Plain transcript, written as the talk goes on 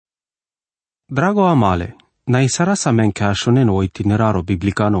Drago amale, na isara sa men ka shonen o itineraro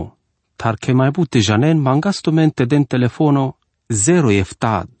biblicano, tar ke mai bute janen mangastumente den telefono 0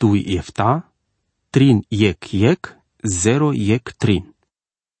 efta 2 efta, 3 yek 0 yek 3.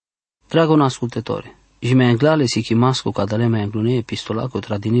 Drago ascultătore, și mai anglale si chimasco cadale mai anglune epistolaco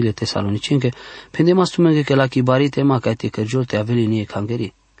tradinile tesalonicenge, pendemastumenge che la chibari tema ca te cărgiol te aveli nie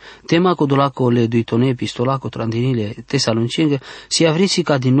cangeri. Tema cu dolaco le duitone epistolaco tradinile tesalonicenge si avrisi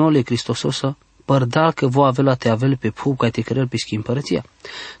ca din nou le Cristososa, părdal că vo avea te avele pe pub ca te cărel pe schimpărăția.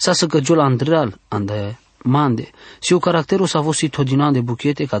 Sa să cărgiol andreal, ande mande, si o caracterul s-a fost todinan de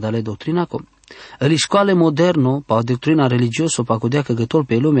buchete ca dale doctrinaco. Îli școale moderno, pa doctrina religioasă, pa cudea că gătol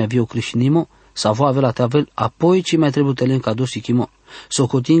pe lume avea o creștinimo, sa vo avea te avel, apoi ci mai trebuie telen ca dosi chimo.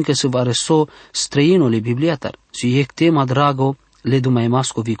 Socotin că se va reso străinole bibliatar, si ec tema drago, le dumai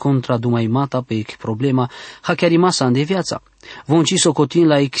mascovi contra dumai mata pe ec problema, ha chiar rimasa ande viața. Von ci socotin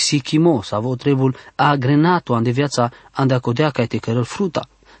la ec si chimo, sa vo trebul agrenato ande viața, ande acodea ca te cărăl fruta.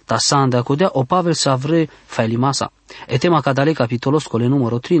 Ta sa ande acodea o Pavel sa vre faili masa. E tema cadale capitolos cole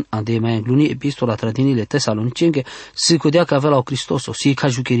numero 3, ande mai îngluni epistola tradinile tesalonicenge, si codea că avea la o Cristoso, si ca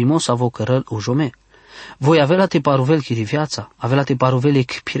jucherimo sa vo cărăl o jome. Voi avea la te paruvel chiri viața, avea la te paruvel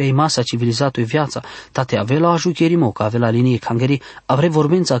ec pirei masa civilizato e viața, ta te avea la o jucherimo, ca avea la linie cangeri, avre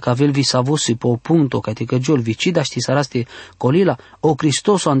vorbența ca avel vi sa vosi po punto, ca te căgiol vicida ști saraste colila, o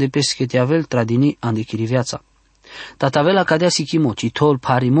Cristoso ande pesche te avel tradini ande chiri viața. Tatavela cadea si chimo, ci tol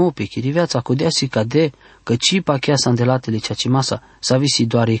parimo pe chiriviața, codea si cade, că ci pa chiar sandelatele ceacimasa, sa visi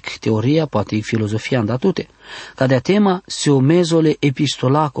doar ec teoria, poate ec filozofia andatute. Cadea tema, si o mezole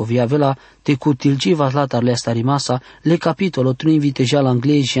epistolaco, vi avela te cutilgiva slatar asta rimasa, le capitolo 3 vitejal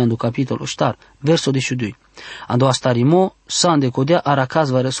anglezi și andu capitolo star, verso 12. Ando asta rimo, sa ande codea aracaz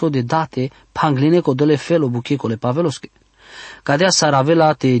va răso de date, panglineco dole felo buchecole pavelosche. Cadea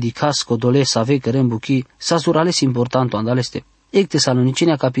saravela te edicasco dole save cărem buchi, sa surales importanto andaleste. Ec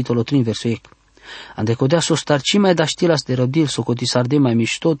Tesalonicenia capitolo 3 verso ec. Ande codea sostar ci mai da știlas de răbdil socotisar de mai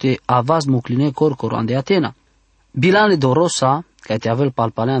miștote avaz mucline corcoro ande Atena. Bilane dorosa, ca te avel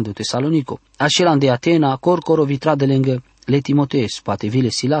palpaleandu Tesalonico, așel ande Atena, corcoro vitra de lângă le Timotees, poate vile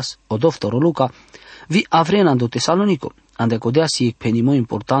Silas, odoftoro Luca, vi avrenando Tesalonico. Ande codea si penimo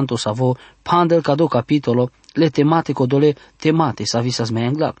importanto sa vo pandel cado capitolo le tematico dole temate sa visas mai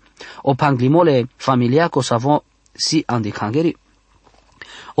angla. O panglimole familiaco sa vo si ande cangeri.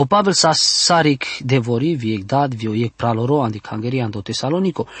 O Pavel sa saric devori viec dad vio iec praloro ande cangeri ando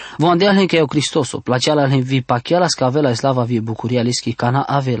Tesalonico. Vo ande alhen că e o Cristoso, placeala alhen vi pachialas ca avela slava vie bucuria leschi cana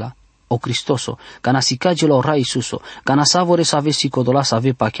avela. O Cristoso, cana si cagelo ora Isuso, cana savore sa vesi codola sa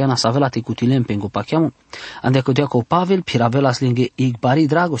ve pachiana sa vela te cutilem pengo pachiamu. Ande codea co Pavel piravelas linghe igbari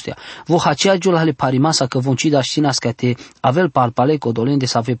dragostea. Vo haceagiul ale parimasa că von cida știnas ca te avel palpale codolen de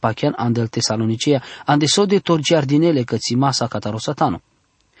sa ve pachian andel Tesalonicea, ande so de torgiardinele că ți masa catarosatano.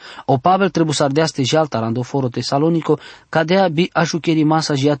 O Pavel trebuie să ardeaste jalta randoforo Tesalonico, cadea bi ajucheri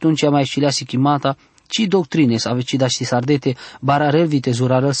masa și atunci mai știlea si chimata, ci doctrine sa vecida ști sardete, bararel vite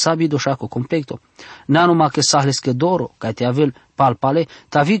zurarel sabi doșaco compecto. Nanuma că sahles că doro, ca te avel palpale,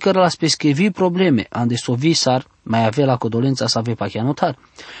 ta vi că rălas peschevi probleme, ande so visar, mai avea la codolența să ave pachianotar.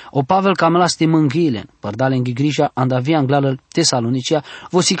 O Pavel cam las te mânghilen, părdale înghi grija, and avea anglală Tesalonicea,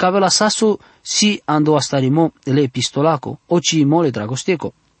 vosi că avea la sasu si ando astarimo le epistolaco, o ci mole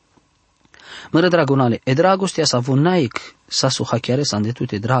dragosteco. Mără dragonale, e dragostea sa vonaic, sa su hachiare sa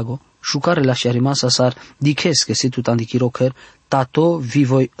îndetute drago, șucare la și-a rimasa sar diches că se tut andichirocăr, tato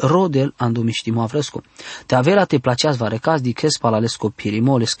vivoi rodel ando miștimo avrăsco. Te avela te placeas varecas diches palalesco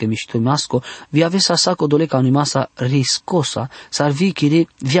pirimoles că miștomasco, vi avesa saco dole ca unimasa riscosa, sar vi chiri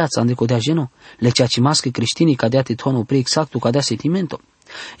viața andecodea geno, le ceacimască creștinii cadea te tono pre exactu cadea sentimento.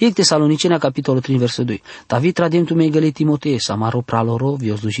 Ec Tesalonicenia capitolul 3 versul 2. Tavi tradem tu megale Timotee, samaro praloro,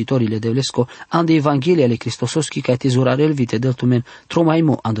 vio slujitorile de vlesco, ande Evanghelia ale Cristososchi, ca te zurarel vite del tumen,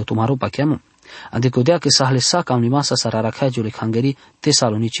 tromaimo, ande tumaro pachiamu. Ande codea că sa hlesa ca unimasa sararacagiule hangeri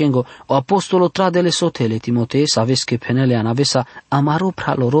Tesalonicengo, o apostolo tradele sotele Timotee, sa vesche penele anavesa, amaro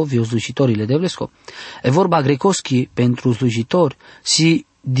praloro, vio slujitorile de vlesco. E vorba grecoschi pentru slujitori, si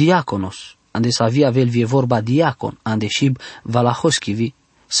diaconos, ande sa via vel vie vorba diacon, ande shib valahoschivi,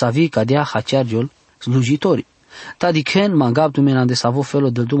 sa vi cadea haceargiol slujitori. Tadichen mangabtumen ande sa vo felo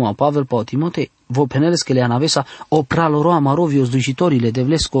del duma Pavel pa Timotei, vo peneles că le anavesa o praloro amarovio slujitorile de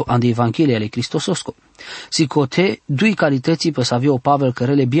vlesco ande Evanghelia ale Cristososco. Si cote dui calității pe sa vio Pavel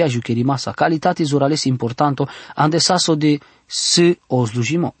cărele bia jucherimasa, calitate zurales importanto ande saso de s o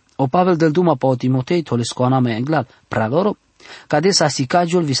slujimo. O Pavel del duma pa Timotei tolesco aname englal, praloro, Cadesa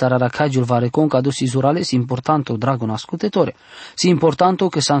sicagiul visararacagiul varecon cadu si zurales importanto dragon ascultătore. Si importanto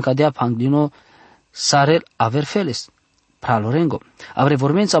că s-a încadea panglino sarel aver feles. Pralorengo. Avre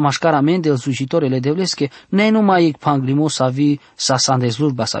vormența mașcaramente el slujitorele devlesche, ne numai ec panglimo savi sa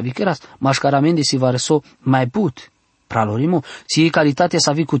sandezlurba savi keras, mașcaramente si vareso mai but. Pralorimo, si calitatea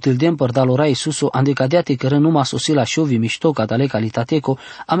savi cu tildem părdalora Isuso, andecadeate că rănuma sosi la șovi mișto catale calitateco,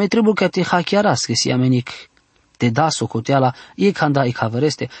 ame trebuie că te hackearas, că si amenic te da socoteala, e canda e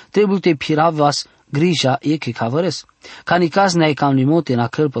cavăreste, trebuie te piravas grija e că cavăres. Canicaz ne-ai cam limote na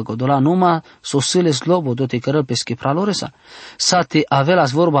călpă godola, numai sosile slobo do te cărăl pe schepraloresa. Sa te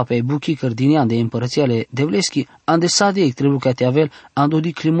avelas vorba pe buchi cărdinian de împărățiale devleschi, ande sa de trebuie că te avel, ando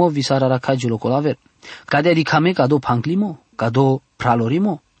di climo visarara cagilo colaver. Cadea di came cado panglimo, cado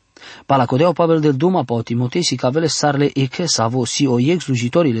pralorimo. Palacodeau Pavel del Duma pa o Timotei si cavele sarle eche savo si o ex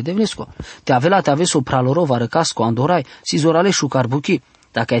slujitorile devlesco. Te avela te aveți o pralorova răcasco andorai si zorale șucar buchi.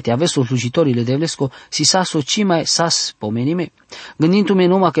 Dacă ai te aveți o slujitorile devlesco si sa soci mai sas pomenime. Gândindu-me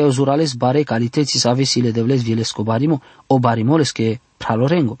numai că eu zurales bare calității să aveți le devles vielesco barimo o barimoles că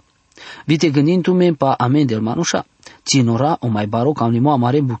pralorengo. Vite gândindu-me pa amendel manușa. Ținora o mai baro cam limo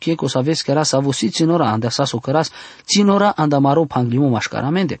amare buchie că o să aveți că era să avosi ținora anda sa so căras ținora anda maro panglimo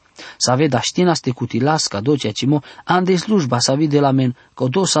mașcaramende. Să ave daștina ste cutilas ca do ceea cimo ande slujba să vi de la men că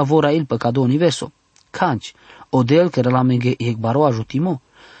do să vora il pe ca do universo. Canci o del că la menge ec baro ajutimo.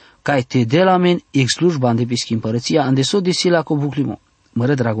 Ca te de la men ec slujba ande pischi împărăția ande so de sila co buclimo.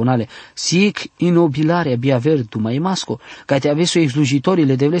 Mără dragonale, si ec inobilarea bia ver tu mai masco, ca te aveți o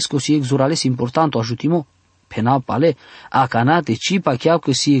slujitorile devlesco si ec zurales importanto ajutimo. Penal pale, a canate cipa chiar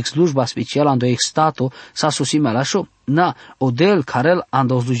că si ex slujba specială ando ex stato sa susime la șo. Na, odel carel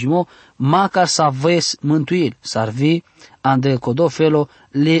ando slujimo, macar sa ves mântuiri, s-ar vi ande codo felo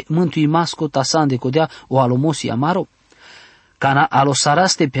le mântui masco tasande codea o alomosi amaro. Cana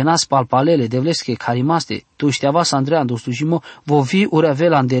alosaraste penas palpalele devlesche carimaste, tu știavas Andrei ando slujimo, vo vi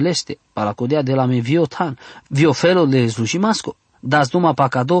urevel andeleste, palacodea de la me viotan, vio felo le slujimasco. Das duma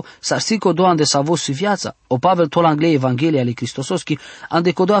pacado, sarsico do ande savos viața, o Pavel tol anglei Evanghelia lui Cristososchi,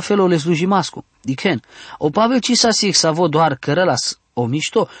 ande codoa felul le slujimasco. Dichen, o Pavel ci sa sic savo doar cărălas o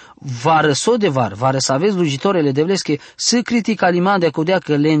mișto, vară so de vară să aveți slujitorele devlesche, să critica liman de codea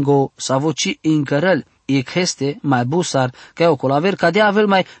că lengo savo ci încărăl, e creste mai busar, ca o colaver, ca de avel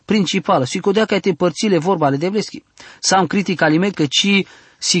mai principală, și codea că te părțile vorba ale devleschi. Sam critica liman că ci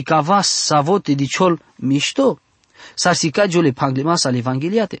si cavas savote diciol mișto, s-ar sicagiole panglimasa ale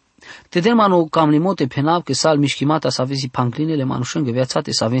evangheliate. Te delmanu cam limote penav că sal mișchimata să avezi panglinele manușângă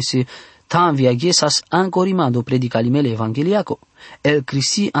viațate să avezi tan viaghesas ancorimando predicalimele evangeliaco. El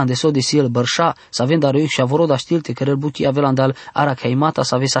crisi andeso de siel bărșa să avem dar eu și avoroda știlte că el buchi avelandal aracaimata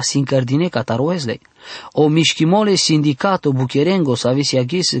să avezi asincărdine cataroeslei. O mișchimole sindicato bucherengo să avezi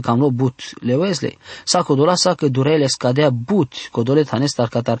aghese cam lo but leoeslei. Sa codola sa că durele scadea but codolet hanestar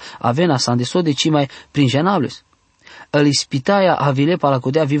catar avena să andeso de ci mai prinjenables. Îl ispitaia avile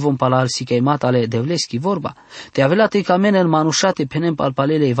palacodea vivon palal sicaimat ale devleschi vorba. Te avela te camene în manușate penem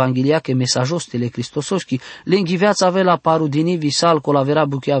palpalele evangheliache mesajostele cristososchi, lenghi viața avela parudini visal colavera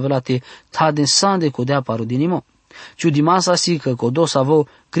buchea avela te taden sande codea parudinimo. Ciudimasa si că codos avo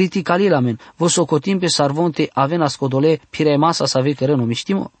criticalilamen, vo socotim pe sarvonte avena scodole piremasa să ave cărân o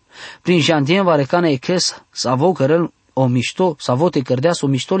miștimo. Prin jandien varecana e cres să avo cărân o mișto, să avo te cărdeas o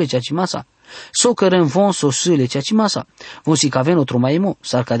miștole ceacimasa. So cărân von so sâle ceacimasa. Von si caven o tromaimo,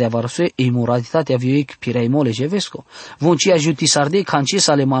 s-ar cadea varsue e moralitatea vioic pireimo lejevesco. Von ci ajuti sarde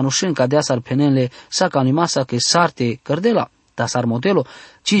cancesa le manușân cadea sar penenle sa canimasa că sarte cărdela. Da sar modelo,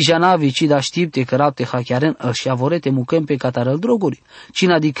 ci janavi ci da știpte cărapte hachiaren și avorete mucăm pe catarăl droguri.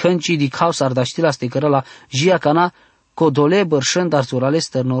 Cina di cânci di cau sar da știla ste cărăla jia cana codole bărșând dar zurale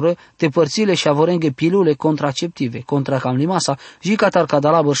stărnoră te părțile și avorenghe pilule contraceptive, contra camlimasa, ji catar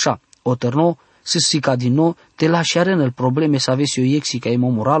cadala bărșa. O tărno, sisica din nou, te lași arenă probleme să aveți o iexica emo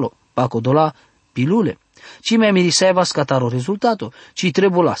moralo, pacodola pilule. Ci mai miriseva scataro rezultato, ci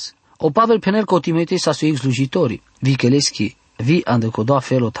trebulas. O Pavel penel cotimete sa su slujitori, vicheleschi, vi ande codoa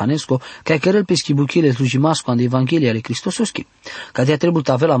felo tanesco, ca cărăl pe schibuchile slujimasco ande Evanghelia ale Cristososchi. Ca de-a trebut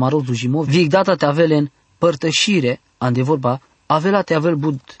avela maro slujimo, vic data te avelen părtășire, ande vorba, avela te avel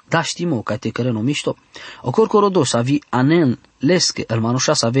bud da știmo ca te cărăno mișto. O corcorodo să avi anen lesche, el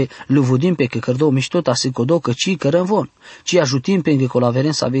manușa să ave luvudim pe că cărdo mișto ta se codo că ci cărân von. Ci ajutim pe că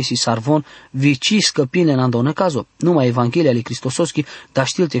colaveren să avesi sarvon vici scăpine în andonă cazo. Numai Evanghelia lui Cristososchi da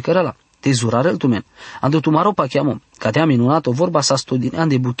știl te cărăla. Te zurarel tu men. Ando tu maro pa chiamo. Ca te-a minunat o vorba sa stodinean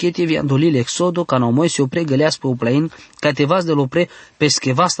de buchete vi andolile exodo ca naumoi se opre găleas pe oplain ca te vas de lopre pe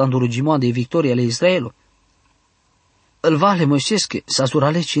schevast andorugimoa de victoria ale Israelo. îl vale Moises que sa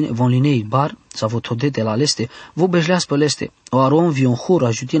suralečine von linei bar, sa vo todete la leste, vo bežleas pe leste, o aron vi un hur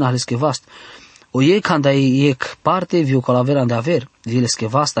ajutin a leske vast, o ei canda ec parte vi o colaveran de aver, vi leske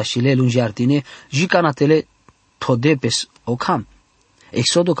vasta și le lungi artine, jicanatele todepes o cam.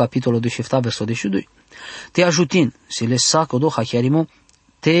 Exodul capitolul 27 verso 22. Te ajutin, si le saco do hachiarimo,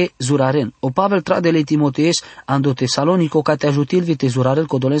 te zuraren. O Pavel tradele Timotees ando Tesalonico ca te ajutil vi te zurarel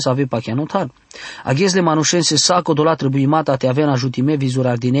codolen să ave pachianotar. Aghezle manușense saco do la trebuimata te aven ajutime vi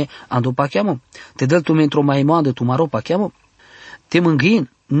zurardine ando pachiamo. Te dăl tu mentro mai moandă tu maro pachiamo. Te mânghin,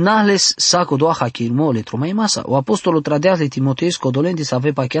 nales saco do hachirmo le mai masa. O apostolul tradeazle Timotees codolen de să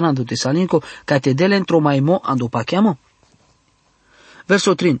ave pachian ando Tesalonico ca te dele într-o mai mo ando pachiamo.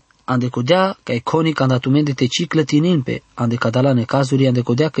 Verso 3. Ande codea ca iconic andatumen de teci clătinin pe ande cadalane cazuri ande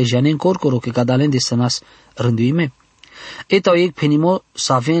codea că janen corcoro că cadalen de sănas rânduime. Etau ei penimo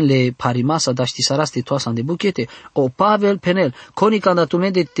să avem le parimasa da știsaraste toasa ande buchete. O Pavel penel conic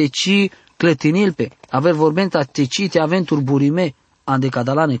andatumen de teci clătinil pe aver vorbenta teci te avem turburime ande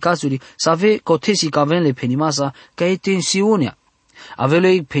cadalane cazuri să ave cotesi că avem le penimasa ca e tensiunea. Avelo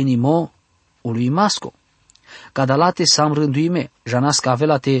ei penimo ului masco. Cadalate sam rânduime, janas că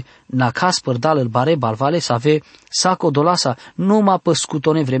avelate nacas părdal îl bare balvale să ave saco dolasa numai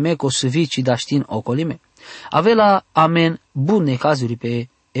păscutone vremeco să vici da știn ocolime. Avela amen bun necazuri pe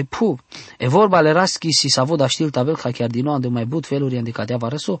epu. E vorba le raschi si sa voda știl tabel ca chiar din nou ande mai but feluri ande cadea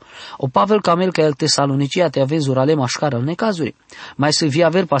varăso. O Pavel camel ca el Tesalonicia te avem zurale mașcară în necazuri. Mai să vi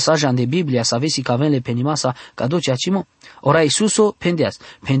aver pasaje ande Biblia să avesi că avem le penimasa ca doce acimo. Ora Iisuso pendeas.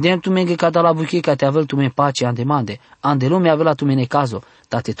 Pendem tu menge cada la buche ca te avel tu me pace ande mande. Ande lume avela tu me necazo.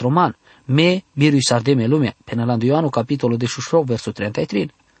 Tate troman. Me birui sardeme lumea. Penelandu Ioanu capitolul de șușroc versul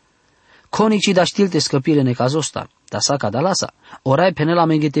 33. Conicii da știlte scăpire necazostar, da sa cadalasa, orai penela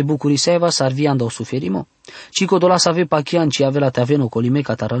mengete bucurii saiva s-ar vi anda o suferimo. Cico dola să ave pachian ci avela te aveno colime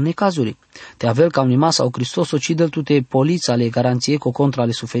cataral necazuri. Te avel cam nima sau Hristos o cidel tu te polița le garanție co contra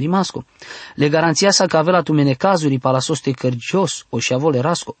le suferimasco. Le garanția sa că avela tu me necazuri palasos te cărgios o și avole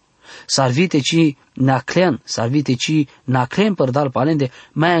rasco. Sarvite ci naclen părdal palende,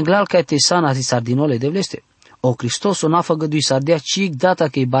 mai anglal ca te sana zi sardinole de vleste. O Hristos o n-a făgădui sardea cic data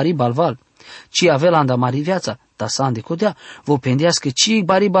că e bari balval, ci avela anda mari viața, ta sa ande codea, vo pendească cic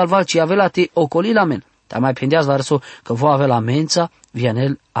bari balval, ci avela te ocoli la men, ta mai pendeas varso că vo avela mența,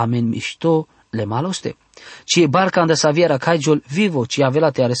 vianel amen mișto le maloste. Ci e barca anda sa viera caigiol vivo, ci avela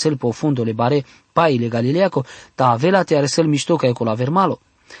te aresel profundo le bare paile galileaco, ta avela te aresel mișto ca ecola vermalo.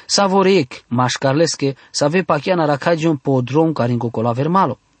 Sa vorec, mașcarlesche, sa ve pachiana racaigion po drom care încocola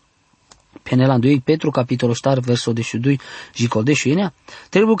vermalo. Penelandu ei Petru, capitolul 7, versul 22, jicodeșu inea,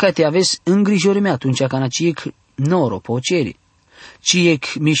 trebuie ca te aveți îngrijorime atunci ca naciec noro po ceri.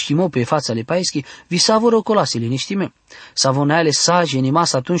 Ciec mișchimo pe fața le paischi, vi savoro colasi liniștime. Savoneale saje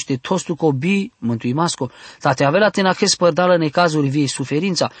nimas atunci te tostu cobii mântuimasco, ta te avea te naches părdală necazuri vie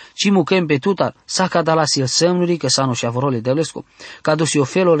suferința, ci muchem pe tutar, sa cadala sil semnuri că sano și avorole devlesco, ca dosi o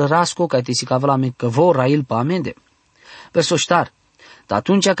felul rasco, ca te si cavela me că vor rail pa amende. Verso ștar. Dar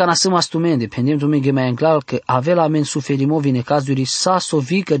atunci ca nasăm astumende, pendem tu mege mai înclar că avea men suferimo vine cazuri sa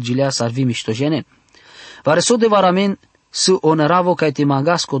sovi că gilea s-ar vi miștojene. Vare so de varamen să onoravo ca te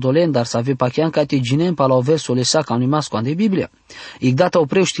mangas codolen, dar să ave pachian ca te ginem pa la o verso le sa ca numasco ande Biblia. Igdata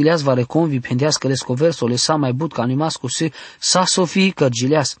opreu știleas vare convi pendeas că lesco verso le sa mai but ca numasco sa sovi că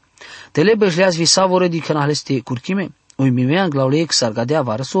gileas. Te lebejleas vi savore di canaleste curchime. Uimimean glaulec sargadea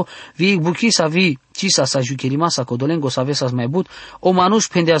varăso, vi buchi sa vi cisa sa jucherima sa codolengo sa vesas mai but, o manuș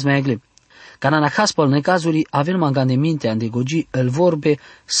pendeas mai egle. Cananacas păl necazuri avem mangan de minte ande gogi îl vorbe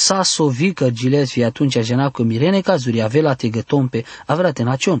sa sovi că giles vi atunci jena că mirene cazuri avela te gătompe, avela te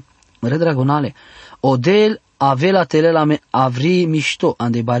nacion. Măre dragonale, odel avela te lela me avri mișto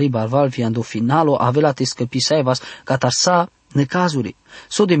ande bari barval vi ando finalo avela te scăpi saivas catar sa necazuri.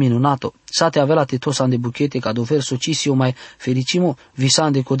 So de minunato, sa te avela te tos ande buchete ca do verso cisio mai fericimo, visa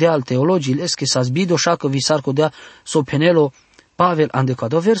ande codea al teologii lesche sa zbido șacă visar codea so penelo Pavel ande ca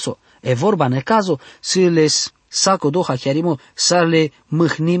do verso. E vorba necazo să les saco doha chiarimo să le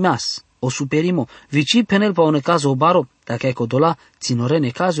mâhnimas o superimo, vici penel pa o necazo o baro, dacă e codola ținore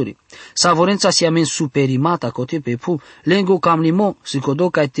necazuri. Sa vorența si amen superimata cote pe pu, lengo cam limo, si codo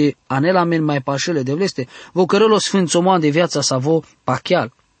ca te anela men mai pașele de vleste, vo cărălo sfânțomoan de viața sa vo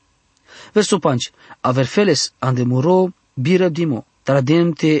pachial. Verso 5. Aver feles ande muro biră dimo,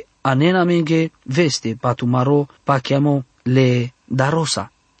 trademte anena menge veste patumaro pachiamo le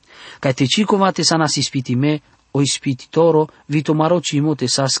darosa. Ca te cicoma te sanas ispitime, o ispititoro vitomaro cimo te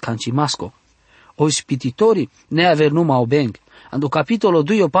sas cancimasco. O ispititori ne aver numa o beng. Ando capitolo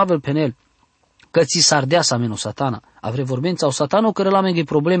 2 o Pavel penel. că ți sardea sa meno satana. Avre vorbența o satano că la menge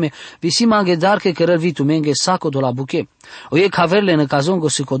probleme, visi mange dar că răl vitu menge saco do la buche. O e caverle în cazongo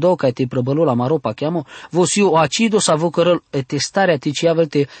si codo ca te prăbălo la maropa chiamo, vosiu o acido sa vo cărăl testarea ti ci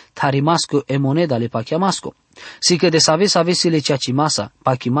avelte tarimasco e moneda le pachiamasco. Si că de să avesi le ceaci masa,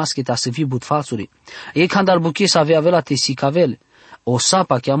 pachimasche ta să vi but falsuri. E când al buche să avea te si cavele. O sa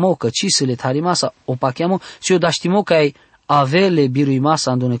pachiamo că ci se le tarimasa, o pachiamo si o daștimo că ai avele birui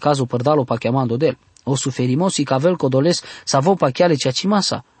masa andone caso părdalo pachiamando del. O suferimos si cavel codoles să vo pachiale ceaci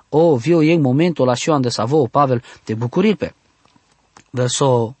masa. O vio e momentul la șio ande să vo Pavel te bucurir pe.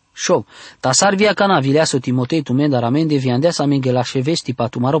 Verso show. Tasar via cana vileaso Timotei tu menda ramende viandea sa menge la șevesti pa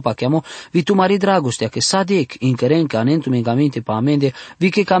tumaro pachiamo vi tu mari dragostea că sadec inceren ca anentu mengamente pa amende vi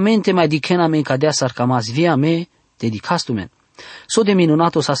che camente mai dicena men cadea sarcamas via me dedicastu men. So de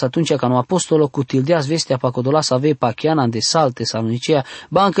minunato sa atunci ca no apostolo cu tildeas vestea pa codola să ave pachiana de salte Salonicea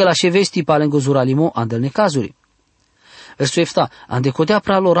bancă la șevesti pa lengo zuralimo andel necazuri. Verso efta ande codea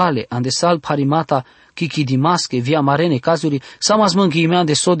pra lorale ande sal parimata Kiki dimasche via marene cazuri samas mânghiimea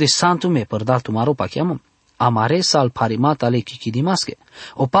de so de santume părdal tu maro pachiamo. Amare sal parimata ale Kiki dimasche.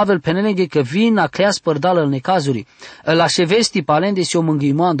 O Pavel penelege că vin a cleas părdal în necazuri. La șevesti palende si o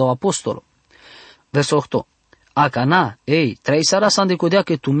mânghiimando apostolo. Verso 8. Acana, ei, trei saras ande codea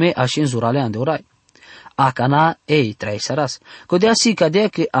că tu me așen zurale ande orai. Acana, ei, trei saras. Codea si cadea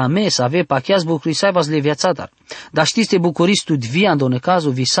că a me să ave pachias bucuri saibas le viațatar. Dar știți te bucuriți tu dvia în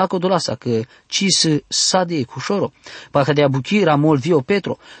cazul vi saco dolasa că ci să sade cușoro. Pa cadea buchi ramol vio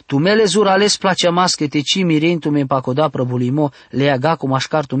Petro. Tu mele zurales place masche te ci mirentu me pacoda prăbulimo le aga cu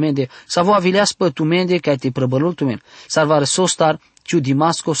mașcar tu mende. Să vo avileas pe tu mende că te prăbălul tu men. Salvar sostar ciu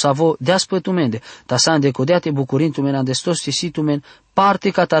dimasco să vo deas pe tu mende. Ta sa ande codea te bucurin tu men andestos te si tu men parte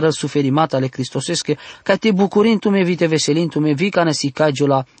ca tarăl suferimata ale cristosesche ca te bucurin tu me vite veselin tu me vi ca ne si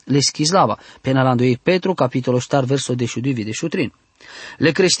cagiola le schislava. Penalando e Petru capitolo star verso de șudui de șutrin.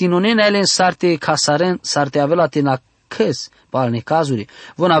 Le creștinonene ele în sarte casaren sarte avela te na căs pal necazuri.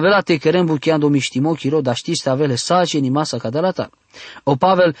 Von avela te cărem bucheando miștimo chiro da știți avele sace ni masa cadalata. O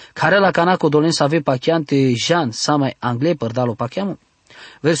Pavel care la canaco dolen să ave pachiante Jean sa mai angle părdalo pachiamu.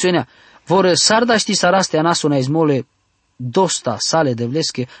 Versiunea vor sarda ști saraste anasuna izmole dosta sale de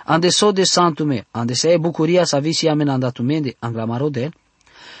vlesche ande so de santume ande se e bucuria să visi amenandatumende anglamaro de el.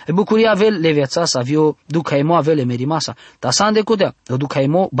 E bucuria avel le viața să avio ducaimo avele merimasa, ta sa ande codea, o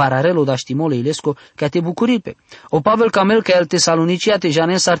ducaimo bararelo da știmole ilesco ca te bucurimpe. O Pavel camel ca el te Salonicia te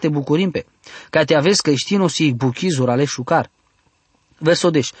janen s-ar te bucurimpe, ca te aveți căștino si buchizur ale șucar. Verso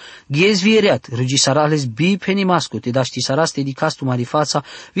deș, ghiez vieriat, rugisarales bi penimasco, te da știsaras te dicas tu marifața,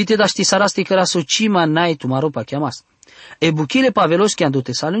 vi te da știsaras te căra socima nai tu maropa cheamas. E buchile pavelos che ando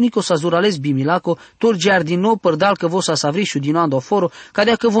Tesalonico sa zurales bimilaco, tor giardino părdal că vo sa savri șudinoando foro,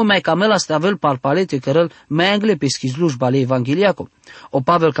 cadea că vo mai camela stavel palpalete cărăl mai angle pe schizluș bale evangheliaco. O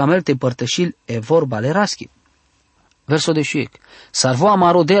Pavel camel te părtășil e vorba le raschi. Verso de șuiec, sarvo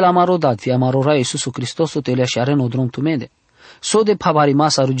amaro de la marodat, fi amarora Iisusu Hristosu te le așareno drum tu mede. So de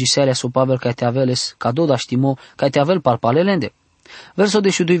pabarimasa rugisealea so Pavel ca te aveles, ca doda știmo, ca te avel palpalelende. Verso de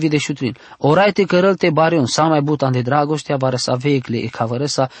șudui vide șutrin. Orai te cărăl te barion, sa mai butan de dragostea, vară sa vecle e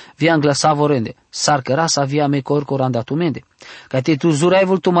cavărăsa, via înglăsa vorende, sar căra sa via me corcor andatumende. Ca te tu zurai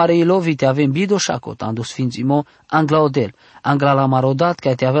vultu mare ilovi te avem bido șacot, andu sfințimo, angla odel, angla la marodat,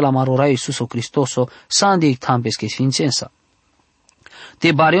 ca te ave la marorai Iisuso Hristoso, sa andi tampesche sfințensa.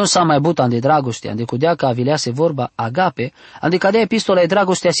 Te barion sa mai butan de dragoste, ande codea că avilease vorba agape, ande cadea epistola e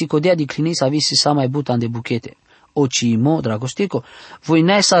dragostea si codea di clini sa visi sa mai butan de buchete. Ocimo, dragostico, voi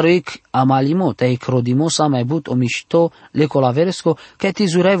nai saroic amalimo, te crodimo sa mai but o mișto le colaveresco, că te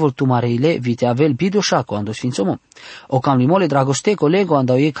zurai vol tu mareile, vite avel bidoșaco, ando sfințomo. O cam limole dragosteco lego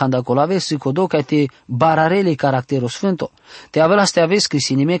andau e canda colavesi codo că te bararele caractero sfânto. Te avela ste aveți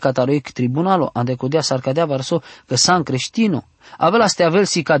crisinime cataroic tribunalo, ande codea sarcadea varso că san creștino. Avela ste avel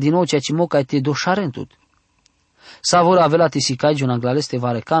si ca din nou ceea ce mo că te doșarentut. Savor avela te sicagi un anglaleste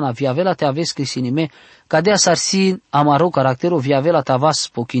varecana, vi avela te aveți crisinime, cadea sarsin amaro caractero, vi avela te avas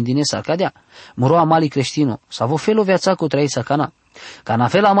pochindine sarcadea. Muro amali creștino, savo felo viața cu trăița cana. Cana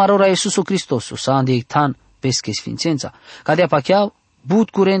fel amarora Iisusu Hristosu, sa andeitan pesche sfințența. Cadea pacheau, but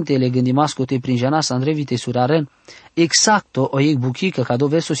curente le gândimasco te prin jana să îndrevite suraren, exacto o iec buchică ca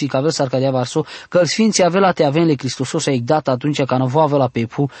doverso si cavel sarcadea varso, că sfinții avela te avem le Hristosos a iec data atunci ca nu vo avela pe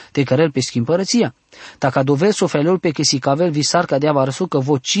pu te cărel pe schimpărăția. Ta ca doverso felul pe că si cavel vi sarcadea varso că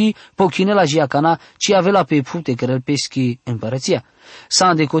voci pochine la jiacana, ci avela pe pu te cărel pe schi împărăția. Sa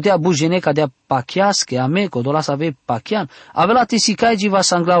andecotea bujene ca dea pachiasche ame codola să ave pachian, avela te si caigi va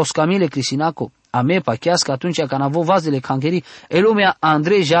sangla o scamile crisinaco. a me pachias că atunci când avo vazele cangheri, e lumea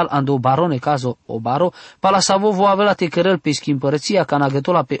Andrei jal ando barone cazo o baro, pala savo vo avea te cărăl pe schimpărăția ca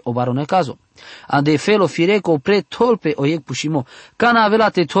nagătola pe o barone cazo. Ande felo fireco pre tol pe oiec pușimo, ca na avea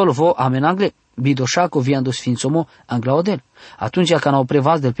te tol vo amenangle, bidoșaco viando sfințomo anglaodel. Atunci când au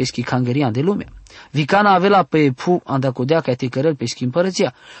prevaz de pe schicangheri de lumea. Vicana avea pe pu andacodea ca te cărăl pe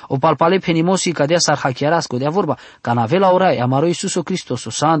schimpărăția, o palpale penimosi cadea s-ar hacchiarasco de vorba, ca avea orai amaro Iisuso Hristoso,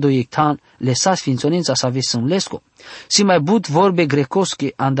 sando iectan, lesa sfințonența sa vesămlesco. Si mai but vorbe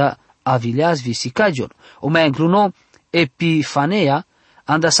grecosche anda avileaz visicagior, o mai încluno epifaneia,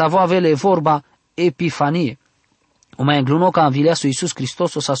 anda savo avele vorba epifanie. O mai încluno ca avileasul Iisus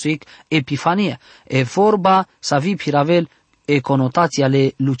Hristoso sa suic epifanie, e vorba sa vi piravel e conotația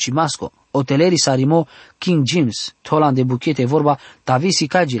le lucimasco. Oteleri sarimo King James, tolan de buchete vorba tavisi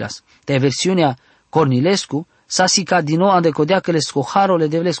cagilas, de versiunea Cornilescu, sa sica din nou andecodea că le scoharole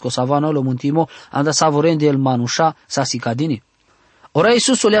de vlesco, savanolo muntimo, anda savorende el manușa, sa sica dini. Ora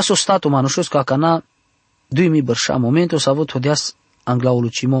Iisus o lea sostato manușosco a cana, 2000 bărșa, momentul s-a avut hodeas anglaul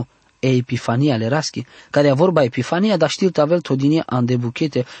lucimo, e epifania le raschi, care vorba epifania, dar știu tavel todinie ande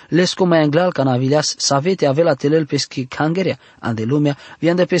buchete, lesco mai anglal ca navileas, savete avela telel peschi cangerea, ande lumea,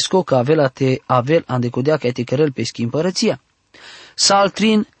 viande pesco că avela te avel ande codea ca te cărăl peschi împărăția.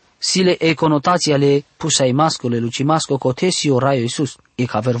 Saltrin sile e conotația le pusai mascole lucimasco cotesi o raio Iisus, e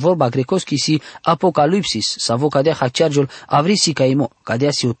ca ver vorba grecoschi si apocalipsis, sa vo cadea haceargiul avrisi ca imo,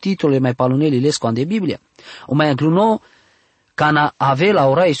 cadea si o titole mai paluneli lesco ande Biblia. O mai angluno cana avela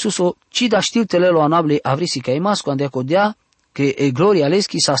ora Iisuso, ci da știu telelo anable avrisi ca imasco ande codea che e gloria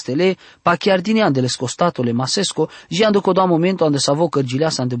leschi sa stele pa chiar dine ande scostatole masesco, ji ande coda momento ande savo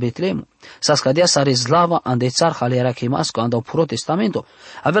cărgileasa ande Betlemu. Sa scadea sa rezlava ande țar halera ca imasco ande puro testamento.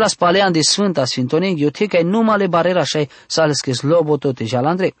 Avela spalea ande sfânta sfintonenghi, o teca e numale barera șai sa lesches loboto te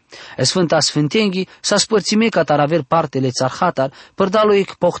jalandre. E sfânta sfântenghi sa spărțime ca tar aver partele țar hatar, părdalo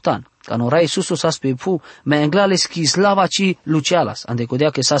ec pohtan. Ca nora Iisuso sas pe pu, me englale schislava ci lucealas, ande codea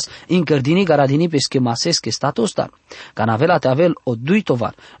că sas incărdini garadini pe schemasesche statostar. Ca navela te avel o dui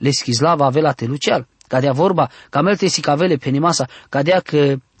tovar, le schislava avela te luceal. Cadea vorba, ca melte si cavele penimasa, cadea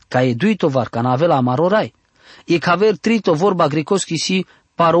că ca e dui tovar, ca navela amarorai. E caver trito vorba grecoschi si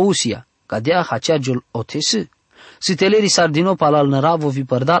parousia, cadea haceagiul otesi. Si teleri sardino palal năravo vi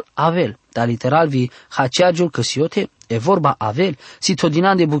părdal avel, dar literal vi haceagiul căsiote. E vorba avel, si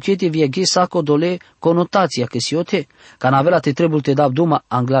todinan de buchete via ghe saco dole conotația că siote, ca navela te trebul te dab duma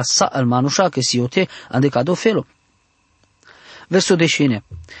angla sa al manușa că siote, ande cado felo. Verso de scene.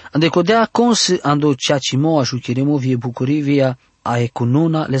 Ande codea cons ando ceacimo ajuchiremo vie bucurii via a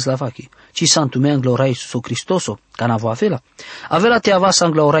ecununa leslavaki. Ci santume anglaura Iisuso Hristoso, ca navo avela. Avela te avas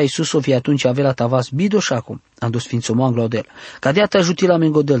anglaura Iisuso via atunci avela te avas bidoșacum, ando sfințomo anglaudel. Ca dea te ajuti la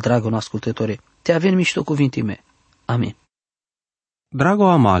mengodel, dragon ascultătore. Te avem mișto cuvinte me. Amin. Drago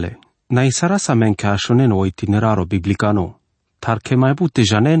amale, na isarasa menca ashonen o itineraro biblicano, tar che mai bute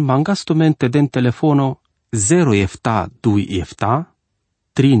janen mangastumente den telefono 0 efta 2 efta,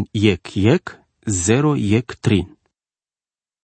 3 yek 0 yek 3.